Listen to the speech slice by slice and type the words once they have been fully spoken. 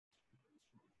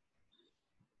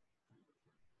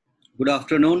Good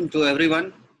afternoon to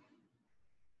everyone.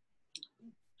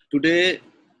 Today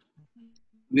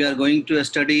we are going to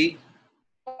study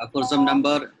aphorism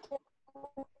number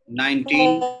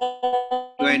 19,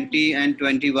 20 and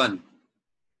 21.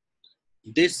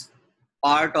 This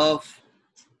part of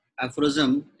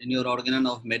aphorism in your organ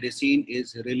of medicine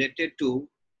is related to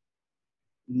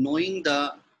knowing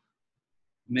the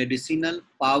medicinal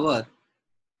power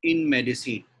in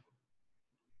medicine,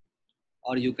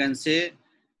 or you can say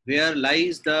where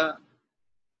lies the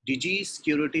disease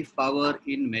curative power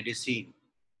in medicine.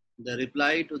 The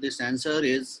reply to this answer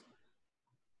is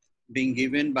being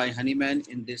given by Honeyman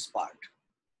in this part.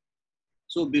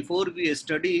 So before we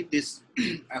study this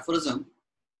aphorism,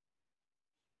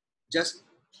 just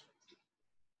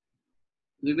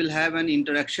we will have an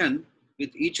interaction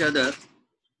with each other.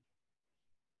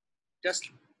 Just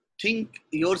think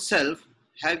yourself,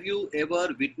 have you ever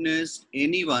witnessed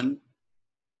anyone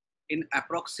in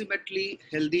approximately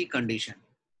healthy condition?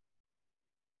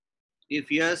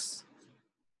 If yes,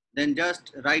 then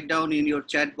just write down in your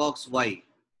chat box why.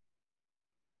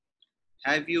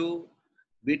 Have you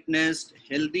witnessed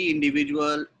healthy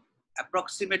individual,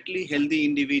 approximately healthy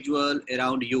individual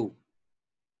around you?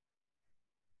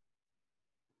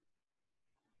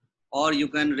 Or you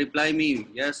can reply me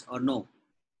yes or no.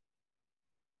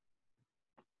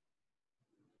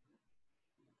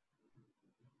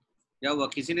 क्या हुआ,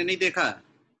 किसी ने नहीं देखा?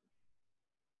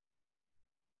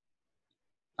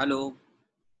 Hello,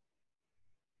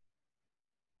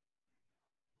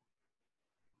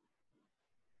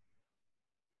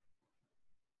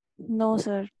 no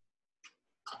sir.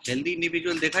 Healthy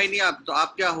individual देखा ही नहीं आप, तो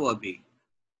आप क्या हो अभी?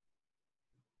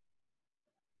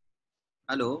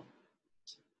 Hello,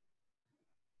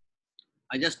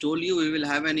 I just told you we will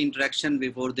have an interaction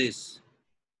before this.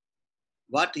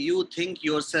 What you think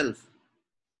yourself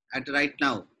at right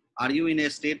now? Are you in a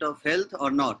state of health or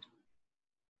not?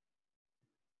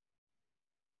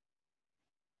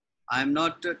 I am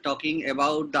not talking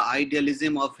about the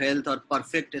idealism of health or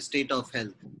perfect state of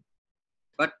health.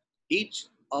 But each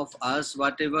of us,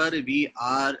 whatever we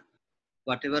are,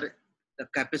 whatever the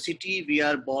capacity we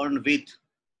are born with,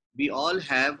 we all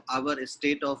have our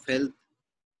state of health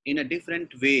in a different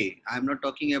way. I'm not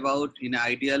talking about in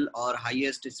ideal or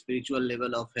highest spiritual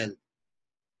level of health,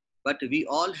 but we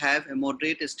all have a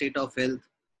moderate state of health.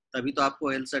 तभी तो आपको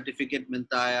health certificate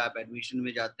मिलता है, आप admission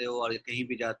में जाते हो और कहीं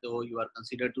भी जाते हो, you are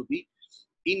consider to be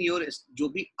in your जो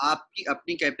भी आपकी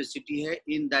अपनी कैपेसिटी है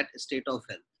in that state of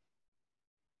health.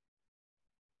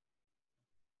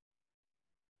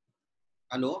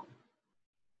 Hello,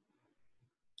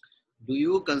 do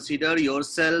you consider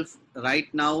yourself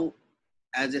right now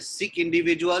as a sick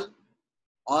individual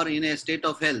or in a state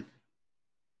of health?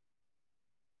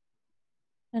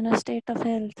 In a state of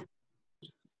health.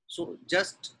 So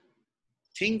just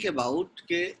think about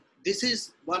okay, this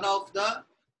is one of the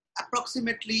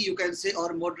approximately you can say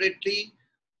or moderately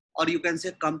or you can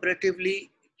say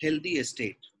comparatively healthy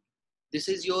state. This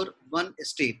is your one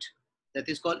state that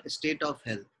is called state of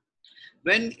health.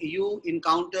 When you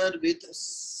encounter with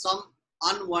some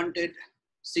unwanted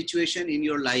situation in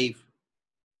your life,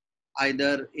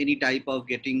 either any type of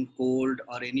getting cold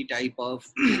or any type of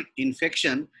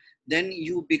infection, then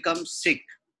you become sick.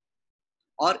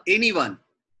 Or anyone,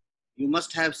 you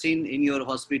must have seen in your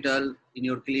hospital, in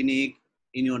your clinic,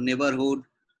 in your neighborhood,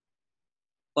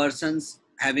 persons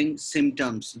having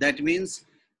symptoms. That means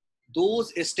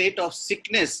those state of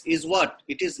sickness is what?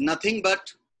 It is nothing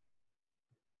but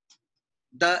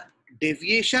the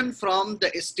deviation from the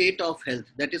state of health.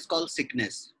 That is called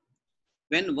sickness.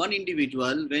 When one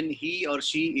individual, when he or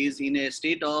she is in a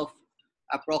state of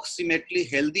approximately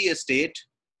healthy state,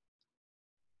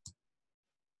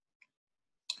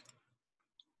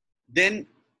 then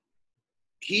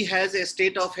he has a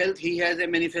state of health, he has a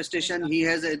manifestation, he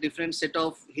has a different set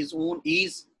of his own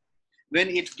ease. When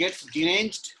it gets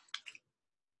deranged,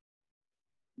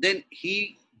 then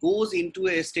he goes into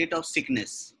a state of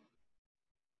sickness.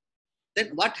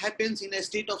 Then what happens in a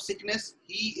state of sickness?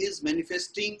 He is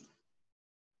manifesting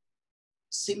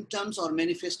symptoms or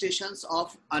manifestations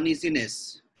of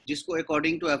uneasiness, जिसको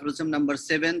according to aphorism number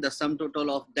 7, the sum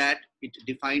total of that it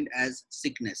defined as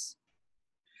sickness.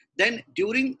 Then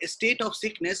during a state of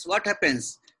sickness, what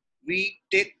happens? We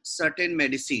take certain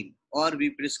medicine or we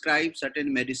prescribe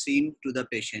certain medicine to the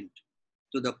patient,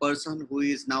 to the person who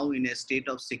is now in a state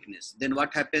of sickness. Then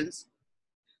what happens?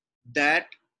 That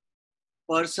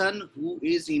person who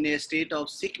is in a state of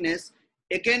sickness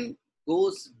again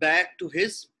goes back to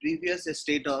his previous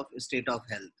state of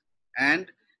health, and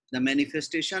the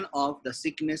manifestation of the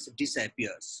sickness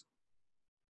disappears.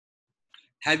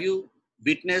 Have you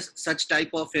witnessed such type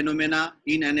of phenomena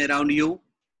in and around you?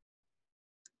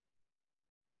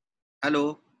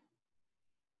 Hello?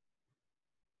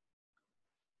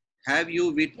 Have you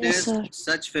Yes, witnessed sir.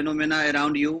 such phenomena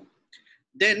around you?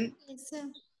 Then, Yes,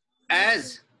 sir.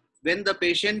 as when the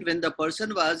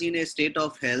person was in a state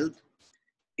of health,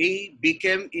 he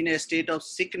became in a state of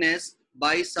sickness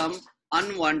by some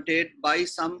unwanted, by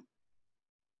some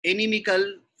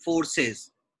inimical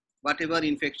forces, whatever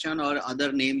infection or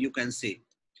other name you can say.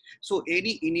 So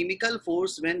any inimical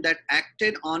force, when that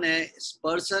acted on a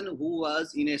person who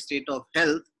was in a state of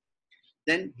health,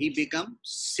 then he become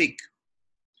sick.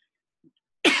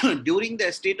 During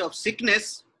the state of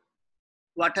sickness,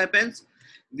 what happens?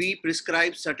 We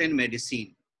prescribe certain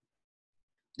medicine.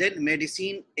 Then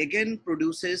medicine again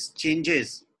produces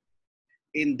changes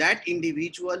in that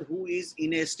individual who is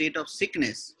in a state of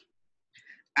sickness,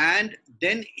 and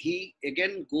then he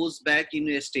again goes back in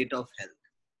a state of health.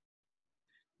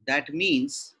 That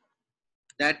means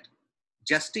that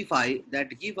justify,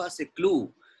 that give us a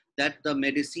clue that the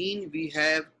medicine we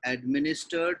have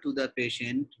administered to the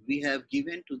patient, we have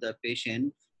given to the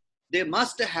patient, they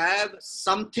must have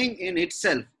something in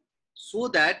itself so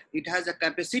that it has a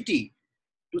capacity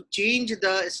to change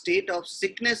the state of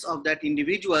sickness of that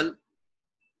individual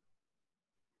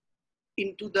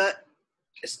into the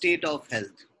state of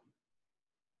health.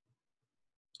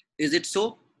 Is it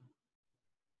so?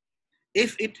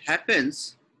 If it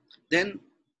happens, then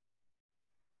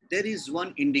there is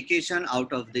one indication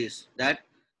out of this, that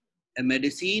a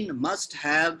medicine must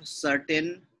have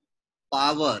certain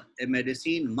power, a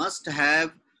medicine must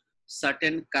have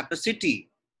certain capacity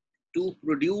to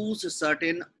produce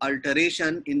certain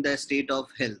alteration in the state of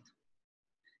health.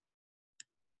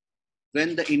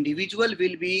 When the individual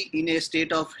will be in a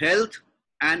state of health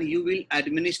and you will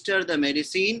administer the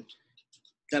medicine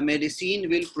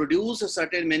will produce a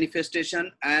certain manifestation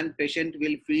and patient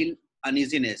will feel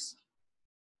uneasiness.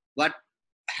 What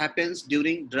happens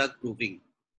during drug proving?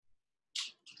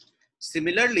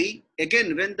 Similarly,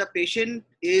 again, when the patient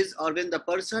is, or when the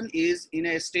person is in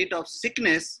a state of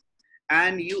sickness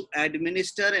and you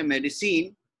administer a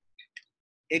medicine,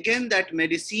 again that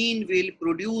medicine will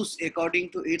produce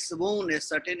according to its own a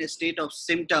certain state of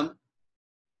symptom,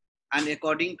 and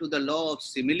according to the law of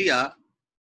similia,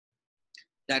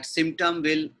 that symptom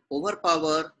will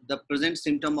overpower the present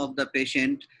symptom of the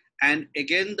patient, and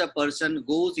again the person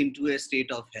goes into a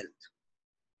state of health.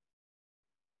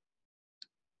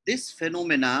 This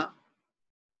phenomena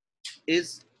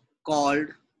is called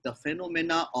the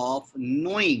phenomena of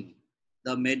knowing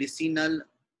the medicinal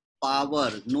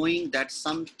power, knowing that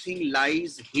something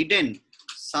lies hidden,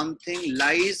 something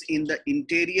lies in the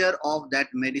interior of that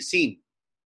medicine,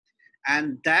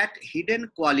 and that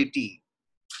hidden quality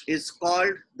is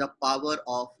called the power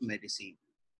of medicine.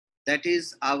 That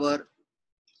is our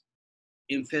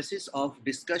emphasis of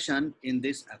discussion in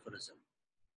this aphorism.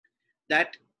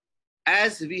 That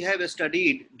as we have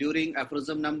studied during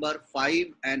aphorism number 5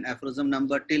 and aphorism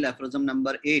number till aphorism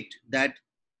number 8, that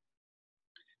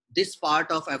this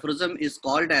part of aphorism is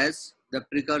called as the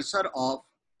precursor of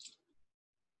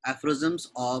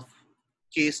aphorisms of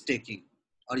case taking,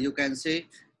 or you can say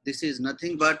this is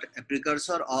nothing but a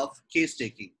precursor of case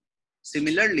taking.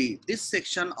 Similarly, this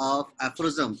section of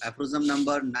aphorism, aphorism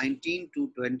number 19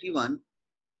 to 21,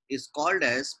 is called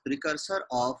as precursor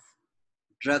of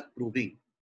drug proving.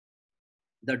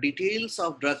 The details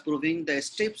of drug proving, the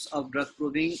steps of drug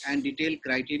proving, and detailed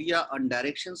criteria and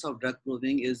directions of drug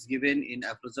proving is given in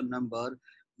aphorism number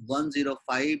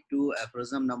 105 to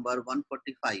aphorism number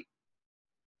 145.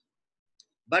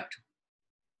 But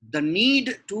the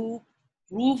need to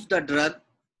prove the drug,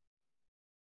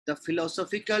 the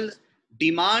philosophical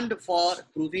demand for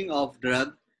proving of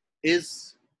drug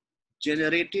is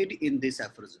generated in these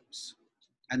aphorisms,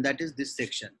 and that is this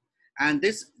section. And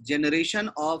this generation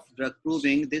of drug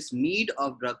proving, this need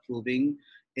of drug proving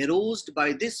arose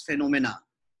by this phenomena.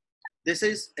 This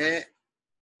is a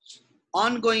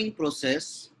ongoing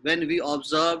process when we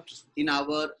observed in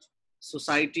our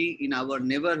society, in our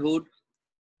neighborhood,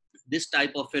 this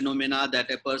type of phenomena that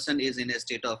a person is in a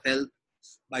state of health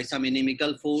by some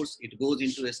inimical force, it goes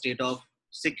into a state of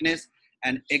sickness,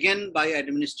 and again by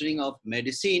administering of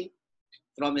medicine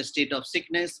from a state of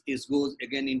sickness, it goes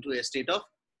again into a state of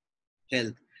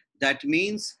health. That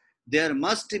means there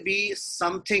must be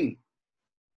something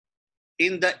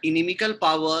in the inimical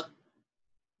power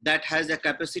that has a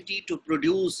capacity to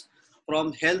produce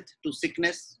from health to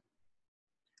sickness,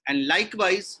 and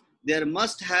likewise there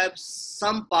must have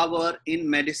some power in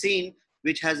medicine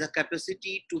which has a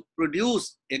capacity to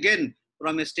produce again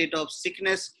from a state of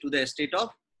sickness to the state of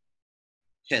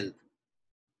health.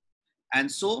 And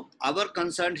so our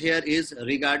concern here is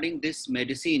regarding this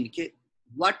medicine.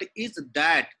 What is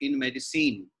that in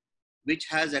medicine which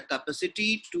has a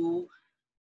capacity to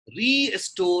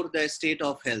restore the state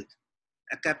of health,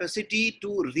 a capacity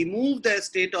to remove the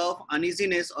state of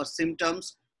uneasiness or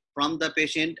symptoms from the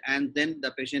patient, and then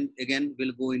the patient again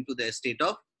will go into the state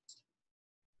of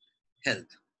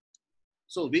health.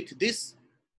 So with this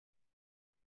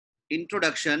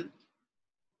introduction,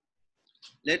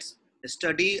 let's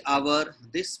study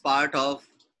this part of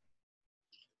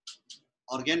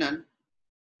organon,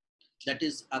 that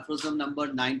is aphorism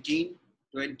number 19,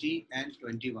 20 and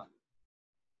 21.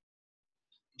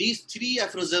 These three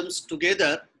aphorisms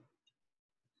together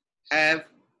have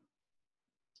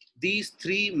these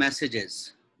three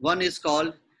messages. One is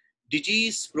called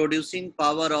disease producing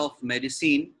power of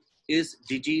medicine is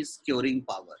disease curing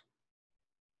power.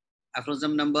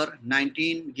 Aphorism number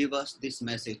 19 give us this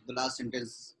message. The last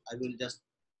sentence I will just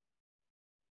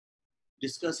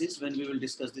discuss is when we will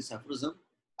discuss this aphorism.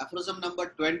 Aphorism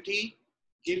number 20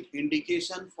 give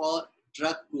indication for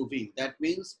drug proving. That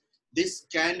means this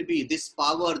can be, this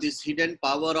power, this hidden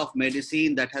power of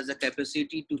medicine that has a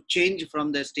capacity to change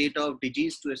from the state of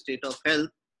disease to a state of health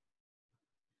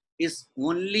is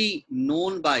only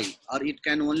known by, or it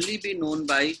can only be known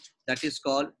by, that is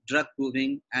called drug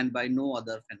proving and by no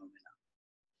other phenomena.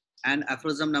 And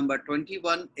aphorism number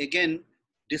 21 again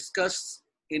discuss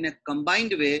in a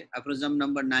combined way aphorism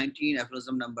number 19,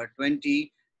 aphorism number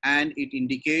 20, and it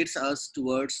indicates us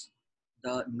towards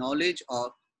the knowledge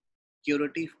of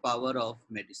curative power of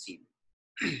medicine.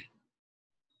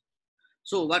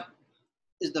 So what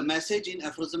is the message in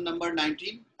aphorism number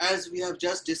 19? As we have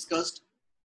just discussed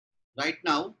right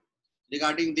now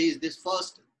regarding this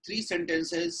first three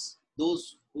sentences,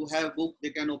 those who have book, they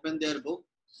can open their book,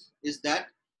 is that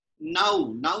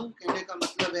now कहने का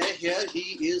मतलब है, here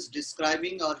he is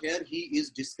describing or here he is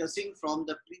discussing from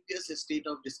the previous state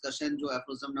of discussion जो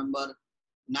aphorism number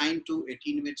 9 to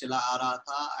 18 में चला आ रहा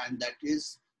था, and that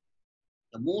is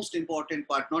the most important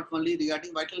part, not only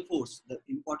regarding vital force, the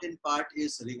important part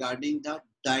is regarding the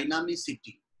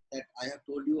dynamicity that I have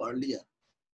told you earlier.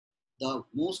 The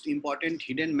most important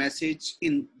hidden message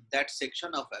in that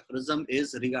section of aphorism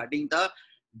is regarding the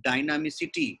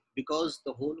dynamicity, because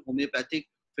the whole homeopathic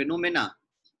phenomena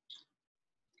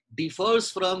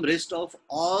differs from rest of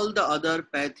all the other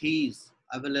pathies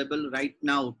available right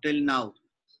now till now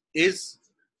is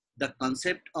the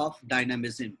concept of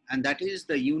dynamism, and that is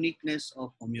the uniqueness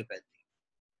of homeopathy.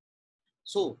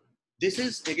 So this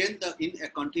is again in a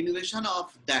continuation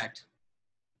of that.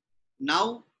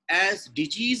 Now, as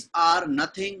disease are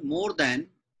nothing more than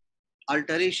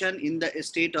alteration in the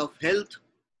state of health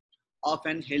of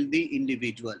an healthy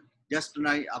individual. Just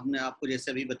like आपने आपको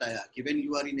जैसे भी बताया कि when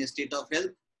you are in a state of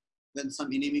health, when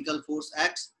some inimical force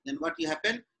acts, then what will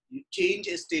happen? You change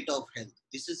a state of health.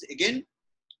 This is again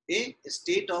a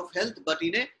state of health, but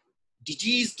in a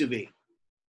diseased way.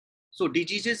 So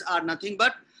diseases are nothing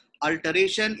but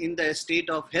alteration in the state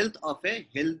of health of a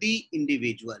healthy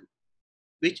individual,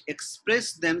 which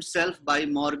express themselves by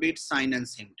morbid sign and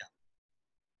symptom.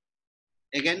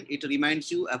 Again, it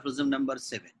reminds you aphorism number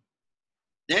 7.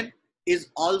 Then is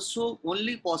also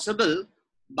only possible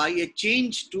by a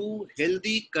change to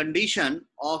healthy condition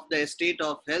of the state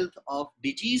of health of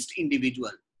diseased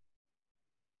individual.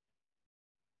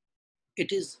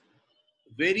 It is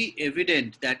very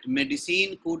evident that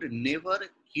medicine could never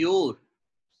cure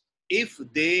if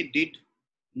they did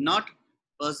not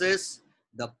possess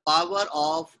the power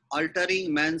of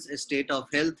altering man's state of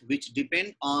health, which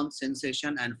depend on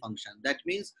sensation and function. That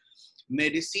means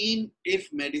medicine,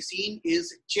 if medicine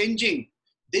is changing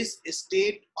this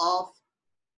state of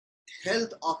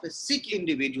health of a sick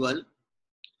individual,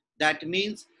 that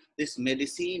means this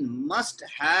medicine must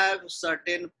have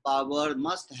certain power,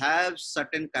 must have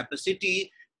certain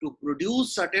capacity to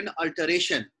produce certain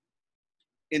alteration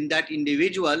in that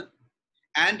individual,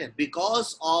 and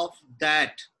because of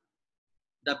that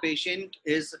the patient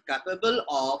is capable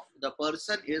of, the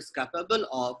person is capable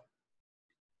of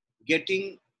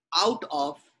getting out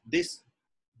of this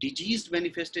diseased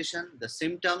manifestation, the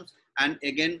symptoms, and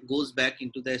again goes back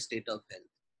into the state of health.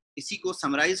 इसी को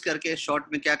summarize करके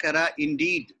short में क्या कह रहा?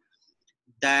 Indeed,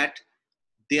 that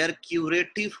their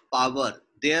curative power,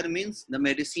 there means the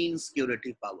medicine's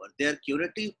curative power, their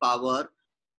curative power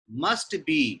must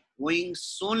be owing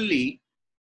solely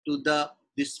to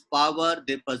this power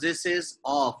they possesses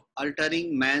of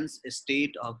altering man's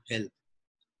state of health.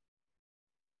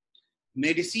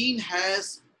 Medicine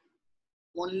has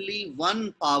only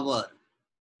one power.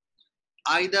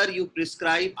 Either you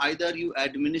prescribe, either you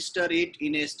administer it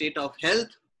in a state of health,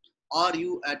 or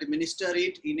you administer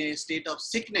it in a state of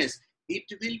sickness, it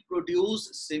will produce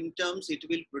symptoms, it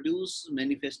will produce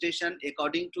manifestation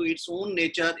according to its own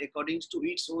nature, according to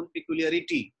its own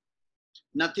peculiarity.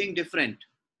 Nothing different.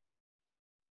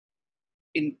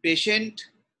 In patient,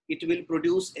 it will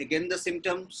produce again the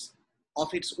symptoms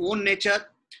of its own nature,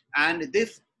 and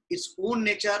this its own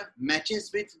nature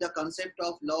matches with the concept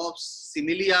of law of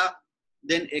similia,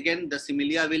 then again the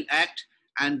similia will act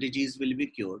and disease will be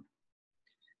cured.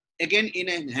 Again, in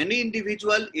any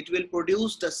individual, it will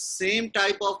produce the same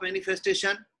type of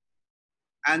manifestation,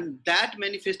 and that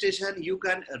manifestation you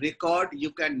can record, you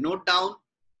can note down.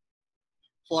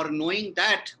 For knowing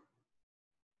that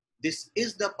this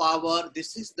is the power,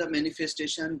 this is the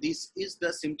manifestation, this is the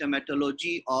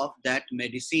symptomatology of that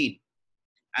medicine,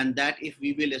 and that if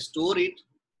we will store it.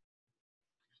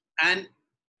 And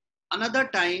another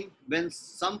time when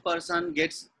some person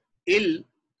gets ill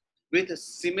with a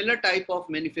similar type of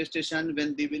manifestation,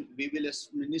 when we will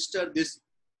administer this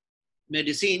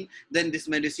medicine, then this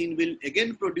medicine will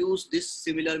again produce this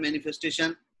similar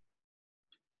manifestation,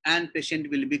 and patient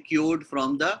will be cured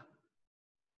from the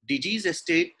disease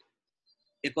state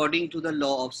according to the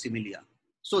law of similia.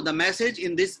 So the message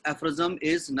in this aphorism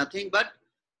is nothing but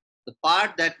the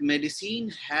part that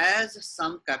medicine has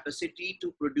some capacity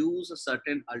to produce a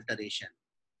certain alteration.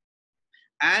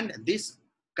 And this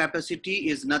capacity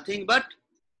is nothing but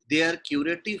their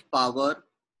curative power,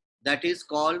 that is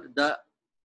called the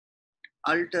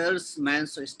alters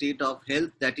man's state of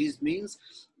health, that is means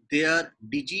their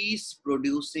disease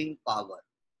producing power.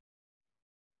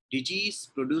 Disease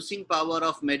producing power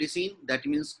of medicine, that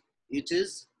means it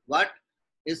is what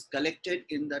is collected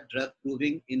in the drug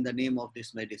proving in the name of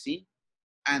this medicine,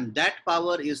 and that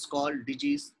power is called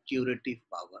disease curative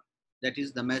power. That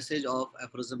is the message of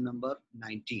aphorism number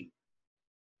 19.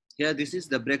 Here, this is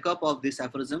the breakup of this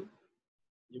aphorism.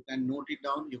 You can note it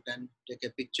down, you can take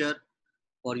a picture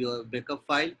for your backup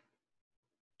file.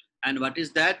 And what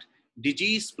is that?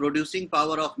 Disease producing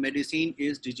power of medicine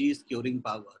is disease curing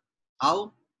power.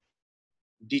 How?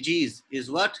 Disease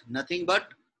is what? Nothing but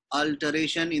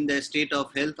alteration in the state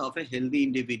of health of a healthy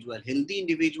individual. Healthy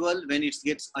individual, when it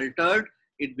gets altered,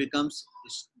 it becomes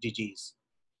disease.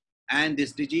 And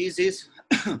this disease is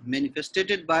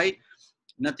manifested by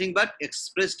nothing but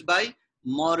expressed by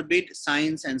morbid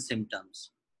signs and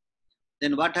symptoms.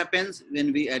 Then what happens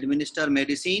when we administer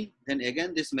medicine? Then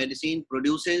again, this medicine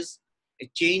produces a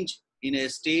change in a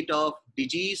state of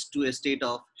disease to a state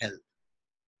of health.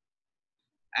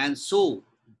 And so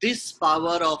this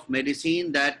power of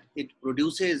medicine that it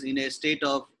produces in a state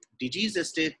of disease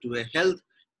state to a health,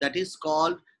 that is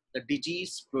called the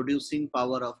disease producing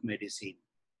power of medicine.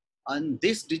 And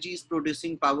this disease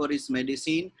producing power is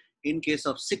medicine. In case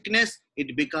of sickness,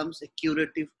 it becomes a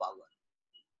curative power.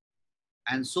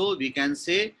 And so we can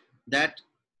say that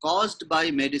caused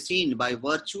by medicine, by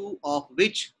virtue of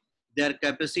which their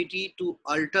capacity to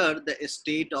alter the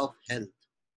state of health.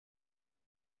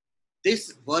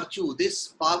 This virtue, this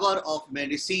power of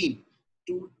medicine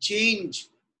to change,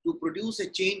 to produce a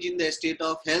change in the state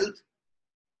of health,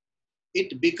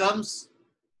 it becomes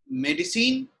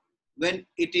medicine when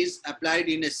it is applied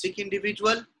in a sick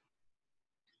individual,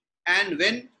 and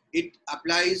when it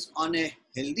applies on a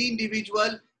healthy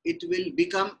individual, it will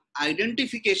become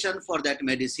identification for that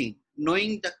medicine,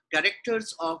 knowing the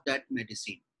characters of that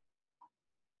medicine.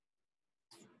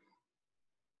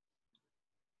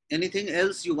 Anything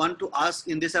else you want to ask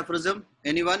in this aphorism?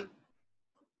 Anyone?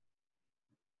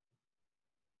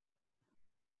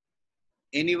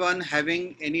 Anyone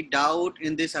having any doubt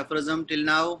in this aphorism till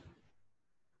now?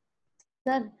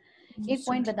 Sir एक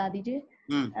point बता दीजिए,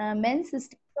 mains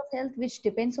state of health which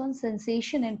depends on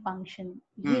sensation and function,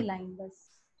 ये line बस.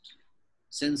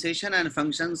 Sensation and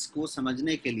functions को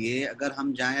समझने के लिए अगर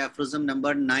हम जाएं aphorism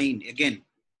number 9 again,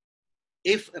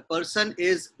 if a person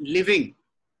is living,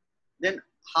 then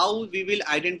how we will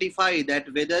identify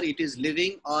that whether it is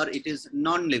living or it is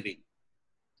non-living?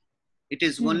 It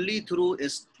is only through a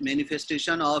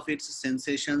manifestation of its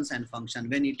sensations and function.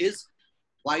 When it is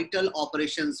vital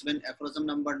operations, when aphorism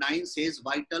number 9 says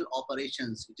vital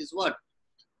operations, it is what?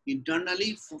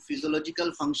 Internally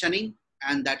physiological functioning,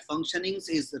 and that functioning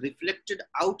is reflected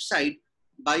outside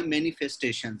by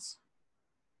manifestations.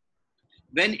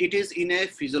 When it is in a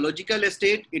physiological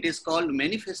state, it is called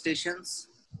manifestations.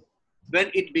 When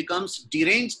it becomes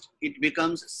deranged, it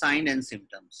becomes sign and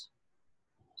symptoms.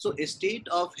 So a state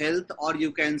of health, or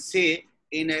you can say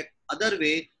in a other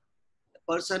way,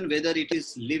 a person, whether it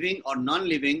is living or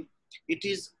non-living, it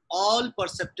is all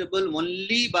perceptible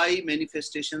only by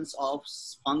manifestations of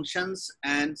functions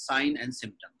and sign and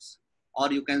symptoms,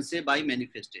 or you can say by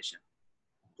manifestation.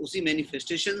 उसी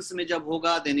manifestations में जब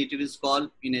होगा then it is called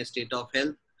in A state of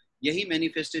health. यही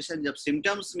manifestation जब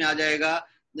symptoms में आ जाएगा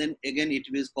then again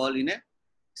it is called in A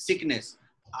sickness.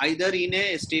 Either in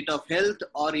a state of health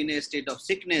or in a state of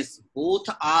sickness, both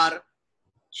are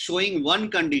showing one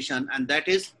condition, and that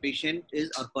is patient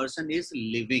is or person is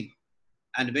living.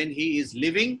 And when he is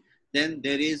living, then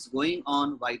there is going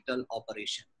on vital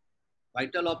operation.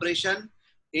 Vital operation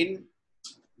in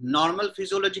normal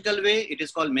physiological way, it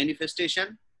is called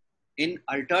manifestation. In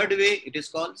altered way, it is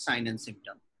called sign and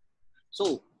symptom.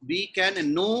 So we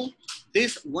can know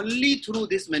this only through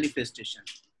this manifestation.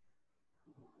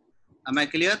 Am I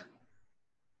clear?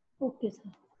 Okay, sir.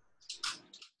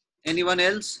 Anyone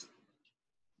else?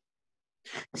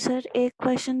 Sir एक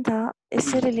question था,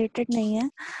 इससे related नहीं है.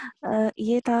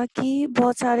 ये था कि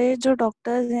बहुत सारे जो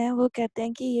डॉक्टर्स हैं वो कहते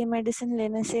हैं कि ये मेडिसिन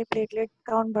लेने से प्लेटलेट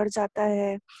काउंट बढ़ जाता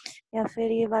है या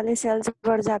फिर ये वाले सेल्स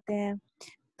बढ़ जाते हैं.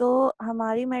 तो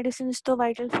हमारी मेडिसिन तो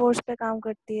वाइटल फोर्स पे काम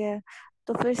करती है,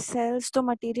 तो फिर सेल्स तो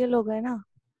मटेरियल हो गए ना.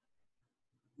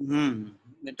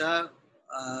 बेटा,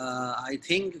 I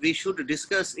think we should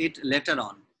discuss it later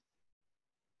on.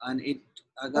 And it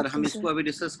अगर हम इसको अभी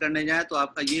डिस्कस करने जाए तो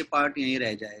आपका ये पार्ट यहीं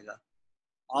रह जाएगा.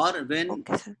 Or when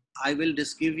I will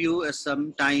just give you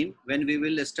some time when we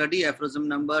will study aphorism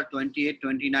number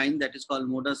 28-29, that is called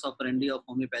modus operandi of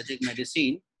homeopathic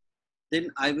medicine,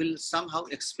 then I will somehow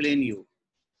explain you.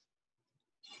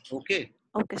 Okay?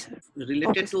 Okay, sir.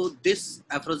 Related to this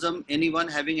aphorism, anyone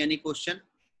having any question?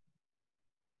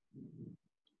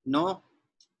 No?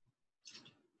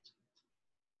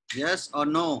 Yes or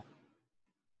no?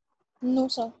 No,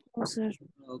 sir. No, sir.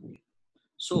 Okay.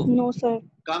 So, No, sir.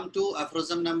 come to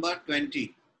aphorism number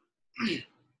 20.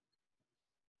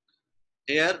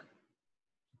 Here,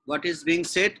 what is being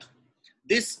said?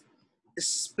 This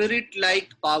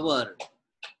spirit-like power,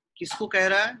 किसको कह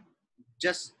रहा है?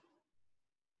 Just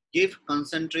give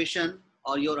concentration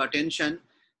or your attention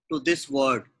to this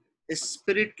word.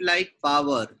 Spirit-like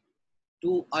power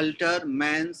to alter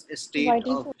man's state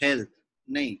of health.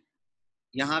 नहीं,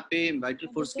 यहाँ पे vital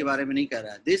force के बारे में नहीं कह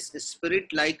रहा है. This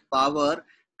spirit-like power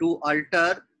to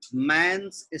alter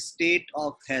man's state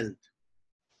of health.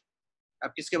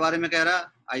 अब किसके बारे में कह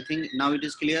रहा? I think now it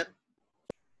is clear.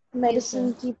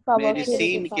 Medicine की पावर.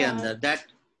 मेडिसिन के अंदर, that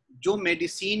जो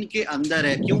मेडिसिन के अंदर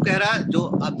है, क्यों कह रहा? जो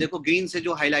आप देखो ग्रीन से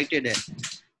जो हाईलाइटेड है,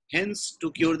 hence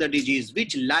to cure the disease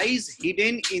which lies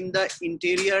hidden in the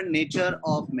interior nature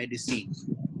of medicine.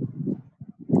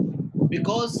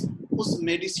 Because उस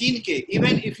मेडिसिन के,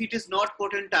 even if it is not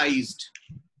potentized,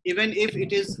 even if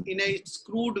it is in a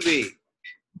screwed way,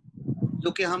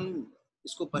 जो कि हम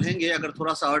इसको पढ़ेंगे अगर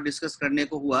थोड़ा सा और डिस्कस करने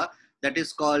को हुआ, that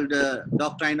is called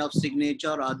doctrine of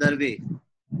signature or other way.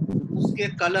 उसके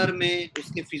कलर में,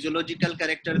 उसके फिजियोलॉजिकल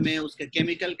कैरेक्टर में, उसके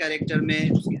केमिकल कैरेक्टर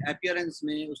में, उसके अपीयरेंस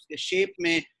में, उसके शेप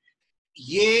में,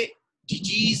 ये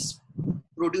डिजीज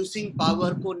प्रोड्यूसिंग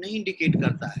पावर को नहीं इंडिकेट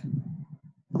करता है.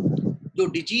 जो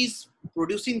डिजीज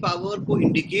प्रोड्यूसिंग पावर को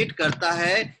इंडिकेट करता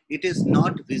है, it is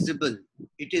not visible,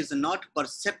 it is not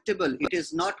perceptible, it is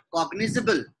not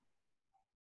cognizable,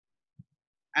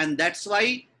 and that's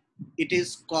why it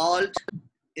is called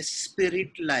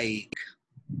spirit like.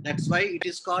 That's why it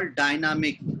is called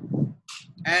dynamic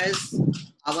as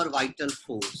our vital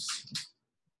force.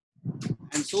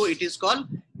 And so it is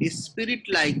called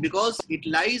spirit-like because it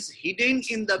lies hidden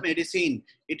in the medicine.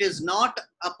 It is not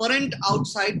apparent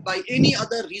outside by any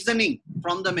other reasoning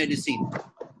from the medicine.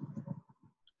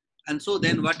 And so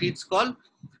then what it's called?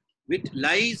 Which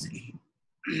lies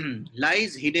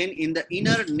hidden in the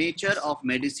inner nature of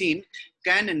medicine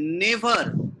can never,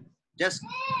 just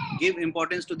give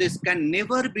importance to this, can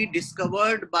never be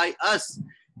discovered by us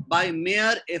by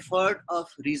mere effort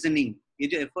of reasoning. ये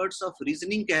जो efforts of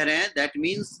reasoning कह रहे हैं, that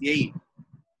means यही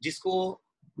जिसको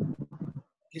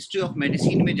history of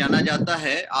medicine में जाना जाता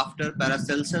है after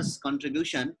Paracelsus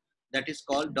contribution, that is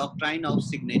called doctrine of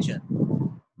signature.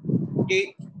 कि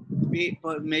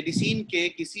मेडिसिन के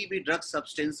किसी भी ड्रग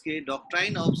सब्सटेंस के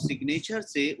डॉक्ट्राइन ऑफ सिग्नेचर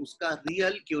से उसका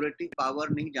रियल क्यूरेटिव पावर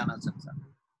नहीं जाना सकता.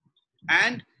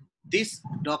 And this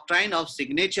doctrine of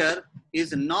signature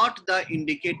is not the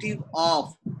indicative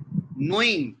of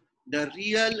knowing the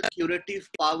real curative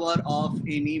power of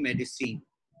any medicine.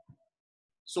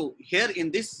 So here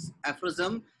in this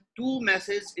aphorism, two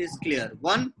messages is clear.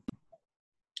 One,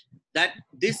 that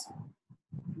this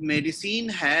medicine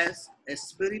has a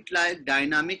spirit-like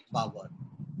dynamic power,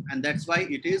 and that's why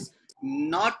it is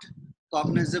not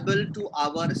cognizable to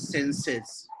our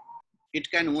senses. It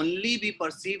can only be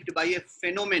perceived by a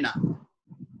phenomena,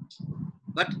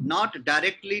 but not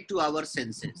directly to our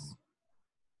senses.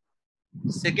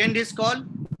 Second is called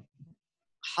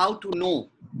how to know.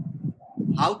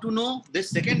 How to know? This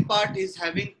second part is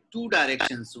having two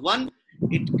directions. One,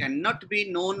 it cannot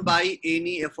be known by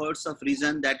any efforts of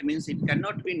reason. That means it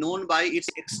cannot be known by its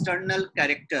external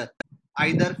character,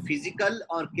 either physical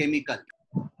or chemical.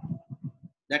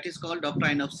 That is called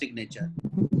doctrine of signature.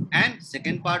 And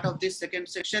second part of this second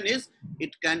section is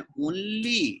it can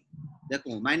only,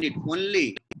 mind it,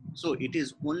 only. So it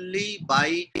is only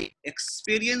by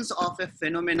experience of a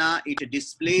phenomena it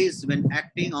displays when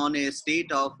acting on a state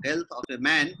of health of a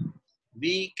man,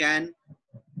 we can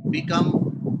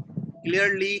become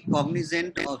clearly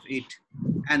cognizant of it.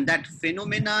 And that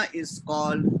phenomena is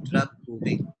called drug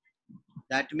proving.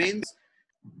 That means,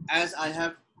 as I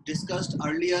have discussed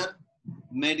earlier,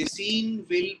 medicine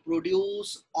will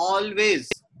produce always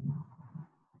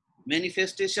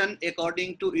manifestation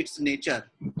according to its nature.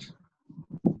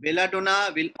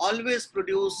 Belladonna will always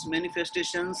produce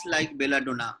manifestations like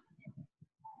belladonna.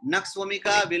 Nux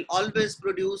vomica will always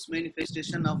produce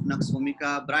manifestation of nux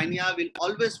vomica. Brainia will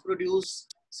always produce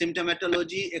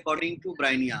symptomatology according to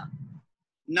Brainia.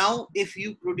 Now, if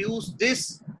you produce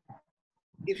this,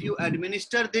 if you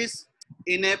administer this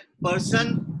in a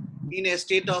person in a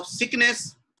state of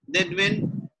sickness,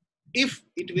 then if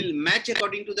it will match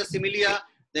according to the similia,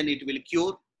 then it will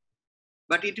cure.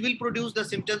 But it will produce the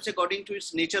symptoms according to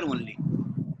its nature only.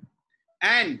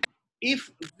 And if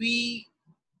we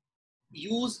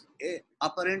use a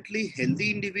apparently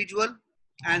healthy individual,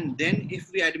 and then if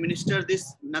we administer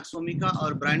this nux vomica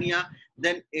or brainia,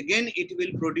 then again it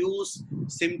will produce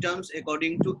symptoms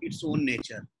according to its own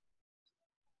nature.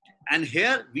 And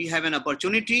here we have an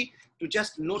opportunity to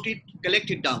just note it,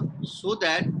 collect it down, so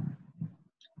that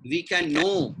we can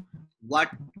know what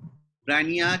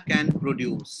brainia can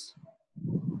produce.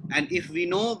 And if we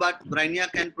know what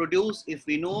brainia can produce, if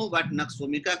we know what nux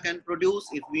vomica can produce,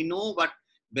 if we know what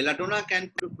belladonna can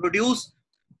produce,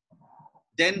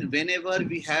 then whenever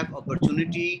we have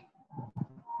opportunity,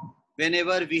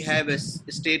 whenever we have a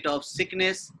state of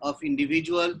sickness of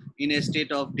individual in a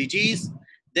state of disease,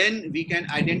 then we can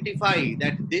identify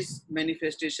that this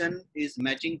manifestation is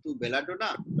matching to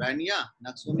belladonna, brainia,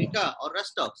 nux vomica or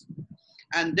rustox.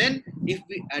 And then if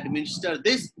we administer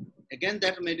this, again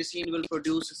that medicine will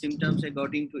produce symptoms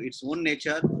according to its own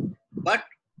nature. But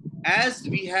as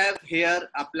we have here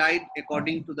applied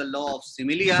according to the law of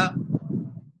similia,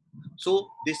 so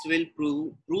this will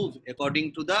prove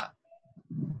according to the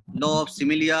law of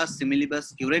similia,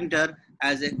 similibus curanter,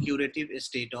 as a curative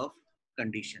state of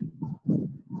condition.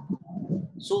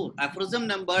 So aphorism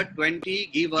number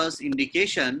 20 give us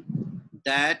indication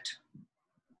that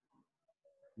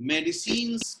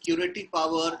medicine's curative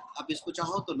power, आप इसको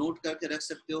चाहो तो note करके रख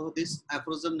सकते हो. This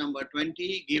aphorism number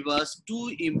 20 give us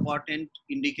two important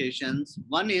indications.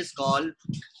 One is called,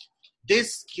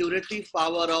 this curative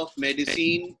power of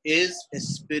medicine is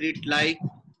spirit-like,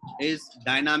 is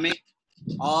dynamic,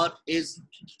 or is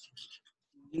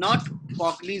not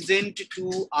cognizant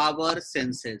to our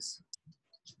senses.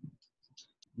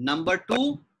 Number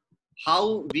two,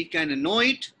 how we can know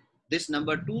it. This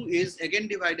number two is again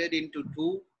divided into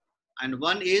two, and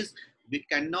one is we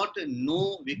cannot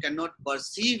know, we cannot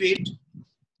perceive it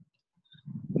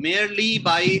merely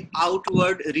by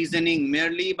outward reasoning,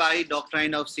 merely by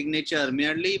doctrine of signature,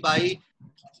 merely by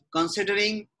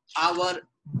considering our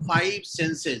five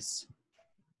senses.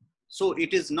 So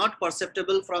it is not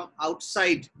perceptible from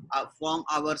outside, from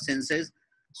our senses.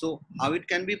 So how it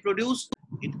can be produced?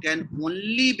 It can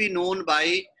only be known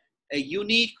by a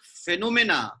unique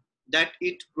phenomena that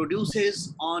it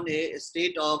produces on a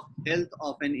state of health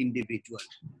of an individual.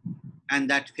 And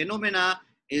that phenomena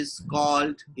is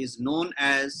known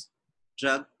as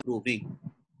drug proving.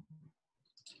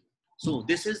 So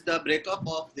this is the breakup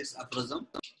of this aphorism,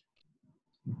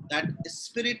 that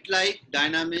spirit-like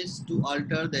dynamics to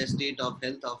alter the state of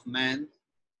health of man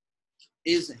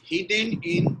is hidden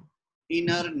in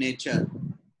inner nature.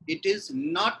 It is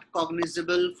not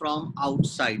cognizable from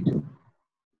outside.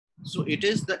 So it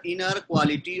is the inner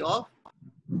quality of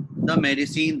the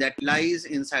medicine that lies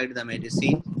inside the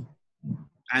medicine.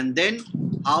 And then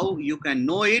how you can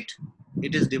know it?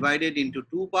 It is divided into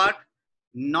two parts,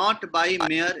 not by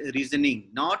mere reasoning,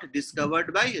 not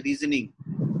discovered by reasoning.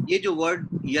 ये जो word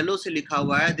yellow से लिखा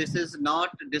हुआ है, this is not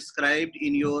described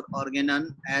in your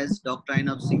organon as doctrine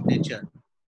of signature,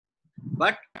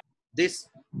 but this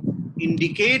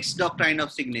indicates doctrine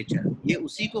of signature. ये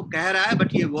उसी को कह रहा है,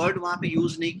 but ये word वहाँ पे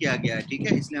use नहीं किया गया है, ठीक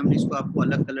है? इसलिए हमने इसको आपको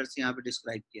अलग कलर से यहाँ पे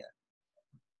describe किया.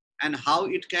 And how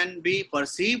it can be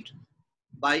perceived?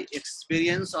 By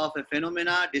experience of a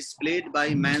phenomena displayed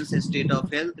by man's state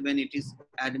of health when it is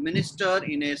administered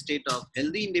in a state of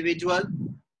healthy individual,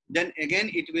 then again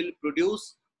it will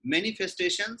produce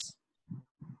manifestations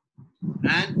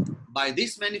And by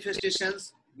these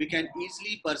manifestations, we can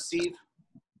easily perceive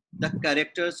the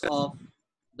characters of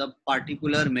the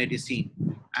particular medicine,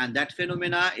 and that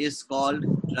phenomena is called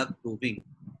drug proving.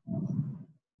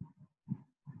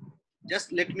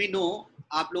 Just let me know,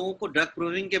 आप लोगों को drug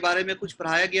proving के बारे में कुछ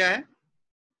पढ़ाया गया है?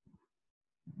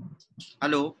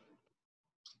 हेलो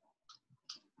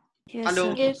हेलो,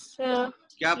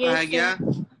 क्या पढ़ाया गया?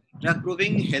 ड्रग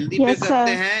प्रूविंग हेल्दी पे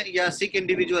करते हैं या सिक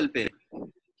इंडिविजुअल पे?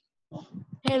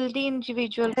 Healthy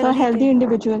individual. Sir healthy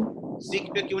individual.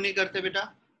 सिक पे क्यों नहीं करते बेटा?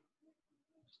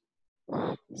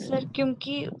 सर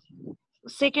क्योंकि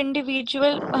सिक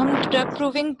इंडिविजुअल हम ड्रग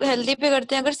प्रूविंग हेल्दी पे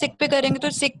करते हैं, अगर सिक पे करेंगे तो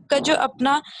सिक का जो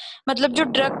अपना मतलब जो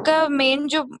ड्रग का मेन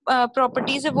जो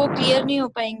प्रॉपर्टीज है वो क्लियर नहीं हो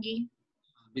पाएंगी।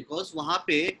 बिकॉज वहां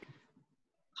पे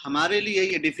हमारे लिए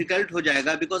ये डिफिकल्ट हो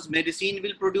जाएगा, because medicine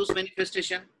will produce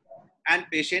manifestation and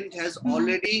patient has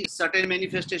already certain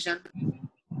manifestation,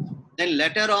 then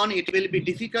later on it will be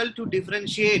difficult to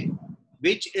differentiate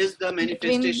which is the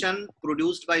manifestation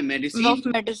produced by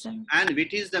medicine and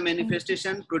which is the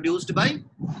manifestation produced by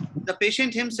the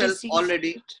patient himself disease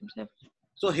already.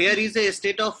 So here is a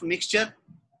state of mixture,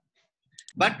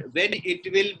 but when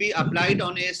it will be applied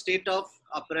on a state of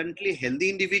apparently healthy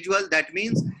individual, that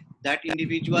means that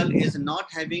individual is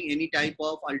not having any type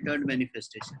of altered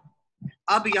manifestation.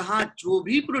 अब यहाँ जो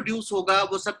भी produce होगा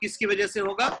वो सब किसकी वजह से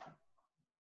होगा?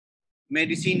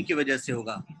 मेडिसिन की वजह से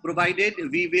होगा, provided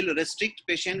we will restrict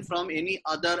patient from any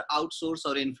other outsource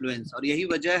और इन्फ्लुएंस। और यही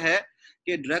वजह है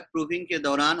कि ड्रग प्रूविंग के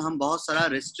दौरान हम बहुत सारा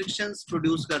रेस्ट्रिक्शंस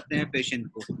प्रोड्यूस करते हैं पेशेंट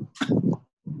को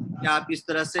कि आप इस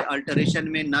तरह से अल्टरेशन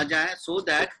में ना जाएं, so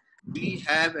that we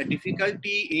have a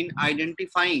difficulty in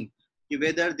identifying कि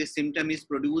whether this symptom is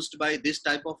produced by this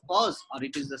type of cause और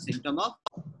it is the symptom of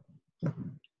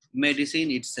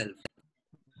medicine itself.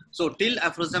 So till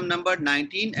aphorism number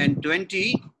 19 and 20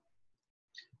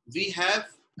 we have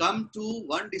come to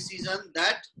one decision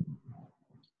that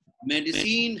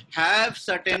medicine have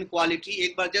certain quality.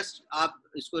 एक बार just आप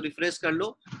इसको refresh कर लो,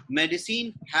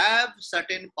 medicine have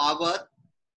certain power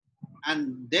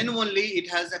and then only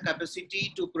it has a capacity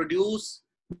to produce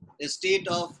a state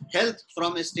of health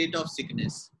from a state of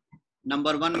sickness.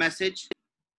 Number one message.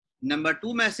 Number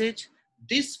two message,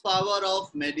 this power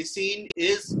of medicine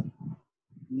is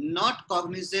not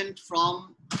cognizant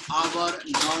from our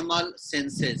normal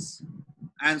senses,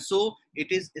 and so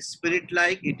it is spirit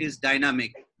like, it is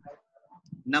dynamic.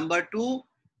 Number two,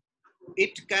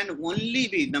 it can only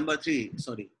be, number three,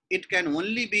 sorry, it can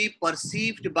only be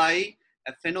perceived by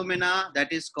a phenomena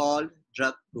that is called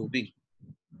drug proving.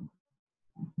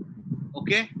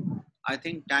 Okay, I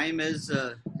think time is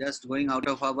just going out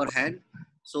of our hand.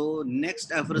 So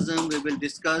next aphorism we will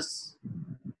discuss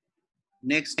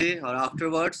next day or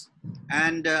afterwards,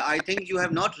 and I think you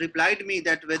have not replied me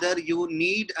that whether you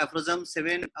need aphorism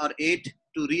 7 or 8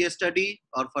 to re-study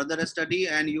or further study,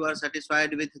 and you are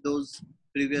satisfied with those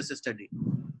previous study.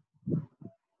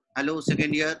 Hello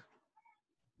second year.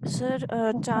 Sir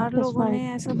 4 लोगों ने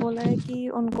ऐसा बोला है कि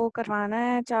उनको करवाना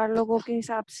है, 4 लोगों के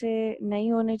हिसाब से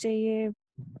नहीं होने चाहिए,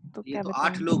 तो ये क्या तो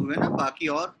बताएं? 8 लोग हुए ना, बाकी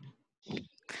और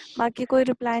बाकी कोई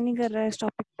रिप्लाई नहीं कर रहा है इस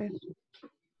टॉपिक पे।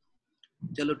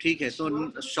 चलो ठीक है,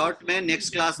 तो शॉर्ट में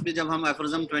नेक्स्ट क्लास में जब हम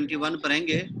aphorism 21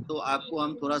 पढ़ेंगे तो आपको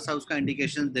हम थोड़ा सा उसका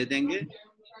इंडिकेशन दे देंगे.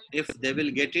 If they will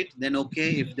get it then okay,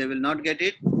 if they will not get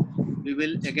it we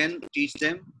will again teach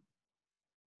them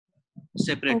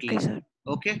separately. Okay sir.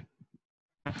 Okay,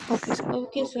 Okay sir.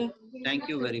 Okay sir. thank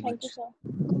you very much.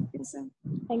 Thank you, sir.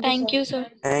 Thank you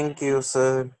sir. Thank you,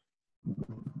 sir.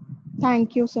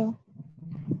 Thank you, sir.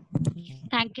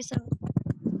 Thank you sir.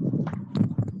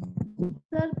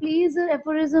 Sir please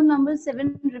aphorism number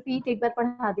 7 repeat एक बार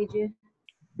पढ़ा दीजिए.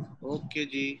 Okay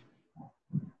ji.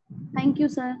 Thank you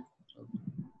sir.